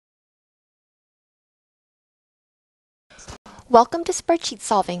Welcome to Spreadsheet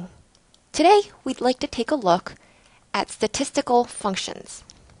Solving. Today, we'd like to take a look at statistical functions.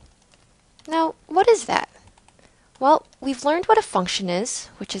 Now, what is that? Well, we've learned what a function is,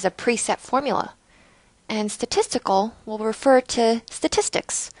 which is a preset formula. And statistical will refer to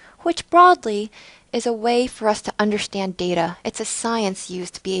statistics, which broadly is a way for us to understand data. It's a science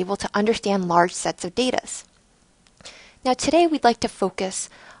used to be able to understand large sets of data. Now, today we'd like to focus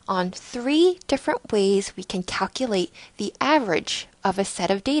on 3 different ways we can calculate the average of a set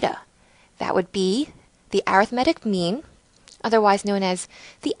of data. That would be the arithmetic mean, otherwise known as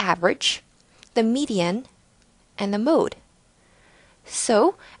the average, the median, and the mode.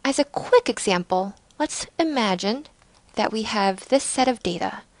 So, as a quick example, let's imagine that we have this set of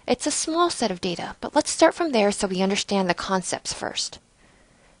data. It's a small set of data, but let's start from there so we understand the concepts first.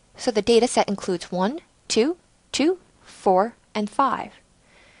 So the data set includes 1, 2, 2, 4, and 5.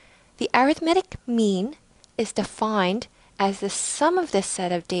 The arithmetic mean is defined as the sum of this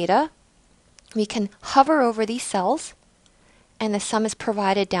set of data. We can hover over these cells, and the sum is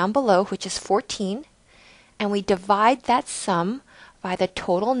provided down below, which is 14, and we divide that sum by the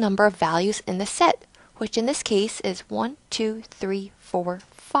total number of values in the set, which in this case is 1, 2, 3, 4,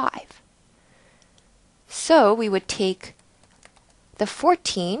 5. So we would take the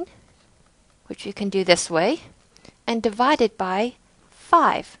 14, which we can do this way, and divide it by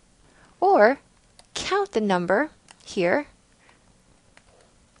 5. Or count the number here,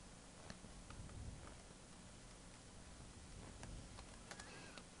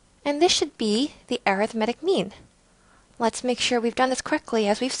 and this should be the arithmetic mean. Let's make sure we've done this correctly.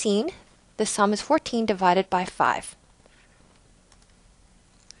 As we've seen, the sum is 14 divided by 5.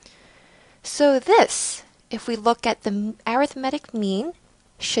 So this, if we look at the arithmetic mean,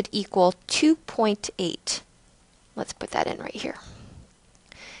 should equal 2.8. Let's put that in right here.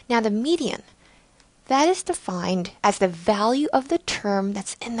 Now the median, that is defined as the value of the term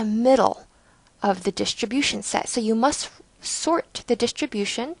that's in the middle of the distribution set. So you must sort the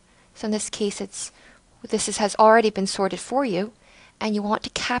distribution. So in this case, this has already been sorted for you, and you want to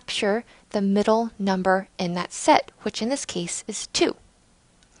capture the middle number in that set, which in this case is 2.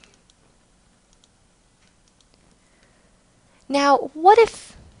 Now, what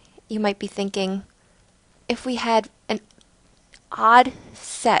if, you might be thinking, if we had an odd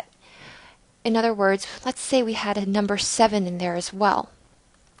set? In other words, let's say we had a number 7 in there as well.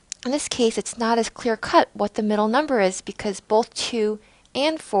 In this case, it's not as clear-cut what the middle number is because both 2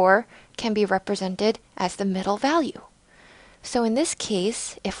 and 4 can be represented as the middle value. So in this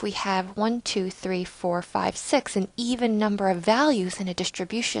case, if we have 1, 2, 3, 4, 5, 6, an even number of values in a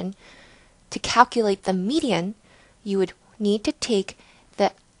distribution, to calculate the median, you would need to take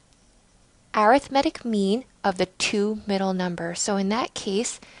the arithmetic mean of the 2 middle numbers. So in that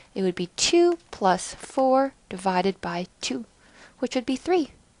case, it would be 2 plus 4 divided by 2, which would be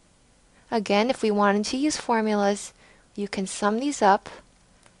 3. Again, if we wanted to use formulas, you can sum these up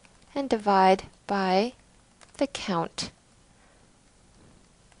and divide by the count.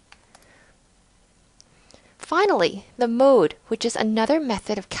 Finally, the mode, which is another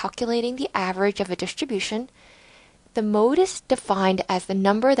method of calculating the average of a distribution. The mode is defined as the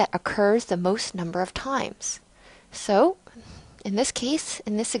number that occurs the most number of times. So, in this case,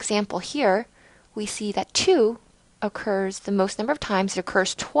 in this example here, we see that 2 occurs the most number of times. It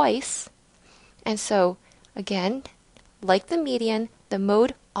occurs twice. And so, again, like the median, the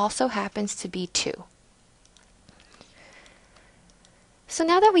mode also happens to be 2. So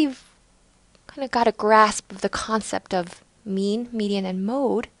now that we've kind of got a grasp of the concept of mean, median, and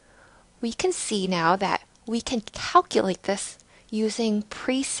mode, we can see now that we can calculate this using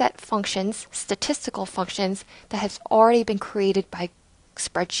preset functions, statistical functions that have already been created by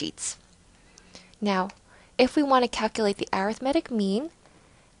spreadsheets. Now, if we want to calculate the arithmetic mean,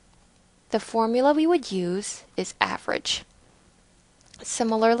 the formula we would use is average.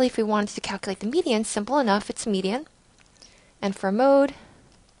 Similarly, if we wanted to calculate the median, simple enough, it's median. And for mode,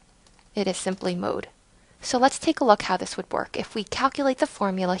 it is simply mode. So let's take a look how this would work. If we calculate the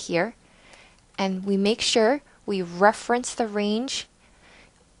formula here, and we make sure we reference the range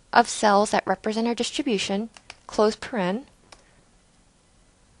of cells that represent our distribution, close paren,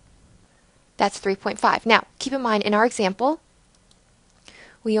 that's 3.5. Now, keep in mind, in our example,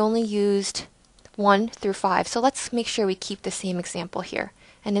 we only used 1 through 5. So let's make sure we keep the same example here.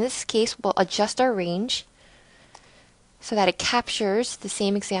 And in this case, we'll adjust our range so that it captures the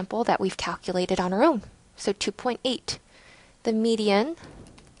same example that we've calculated on our own. So 2.8. The median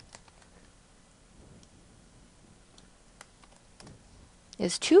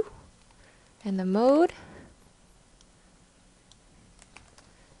is 2, and the mode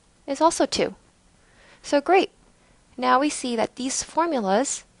is also 2. So great. Now we see that these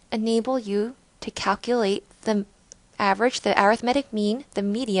formulas enable you to calculate the average, the arithmetic mean, the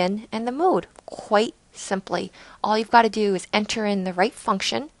median, and the mode quite simply. All you've got to do is enter in the right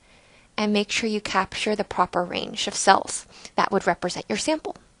function and make sure you capture the proper range of cells that would represent your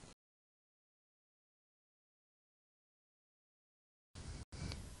sample.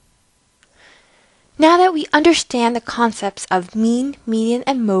 Now that we understand the concepts of mean, median,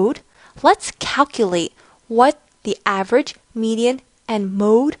 and mode, let's calculate what the average, median, and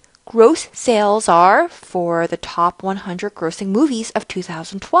mode gross sales are for the top 100 grossing movies of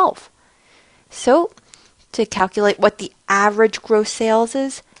 2012. So, to calculate what the average gross sales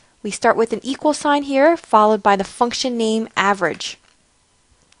is, we start with an equal sign here, followed by the function name average.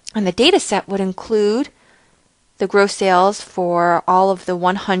 And the data set would include the gross sales for all of the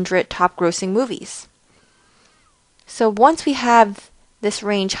 100 top grossing movies. So once we have this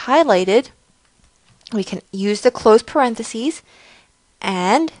range highlighted, we can use the closed parentheses,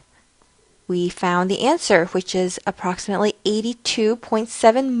 and we found the answer, which is approximately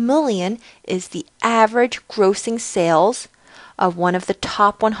 82.7 million is the average grossing sales of one of the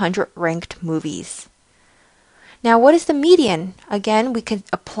top 100 ranked movies. Now, what is the median? Again, we can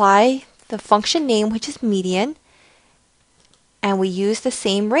apply the function name, which is median, and we use the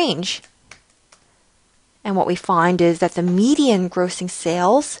same range. And what we find is that the median grossing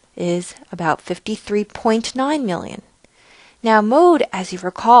sales is about 53.9 million. Now, mode, as you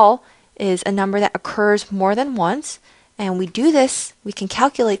recall, is a number that occurs more than once, and we can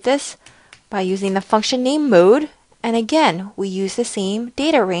calculate this by using the function name mode, and again, we use the same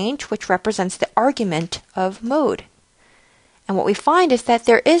data range, which represents the argument of mode. And what we find is that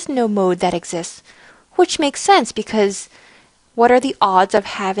there is no mode that exists, which makes sense because what are the odds of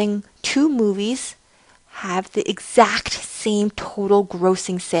having two movies have the exact same total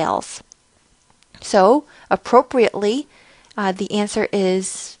grossing sales? So, appropriately, the answer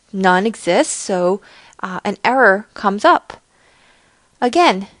is none exists, so an error comes up.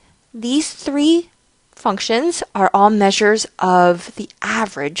 Again, these three functions are all measures of the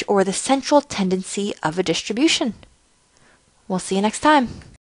average or the central tendency of a distribution. We'll see you next time.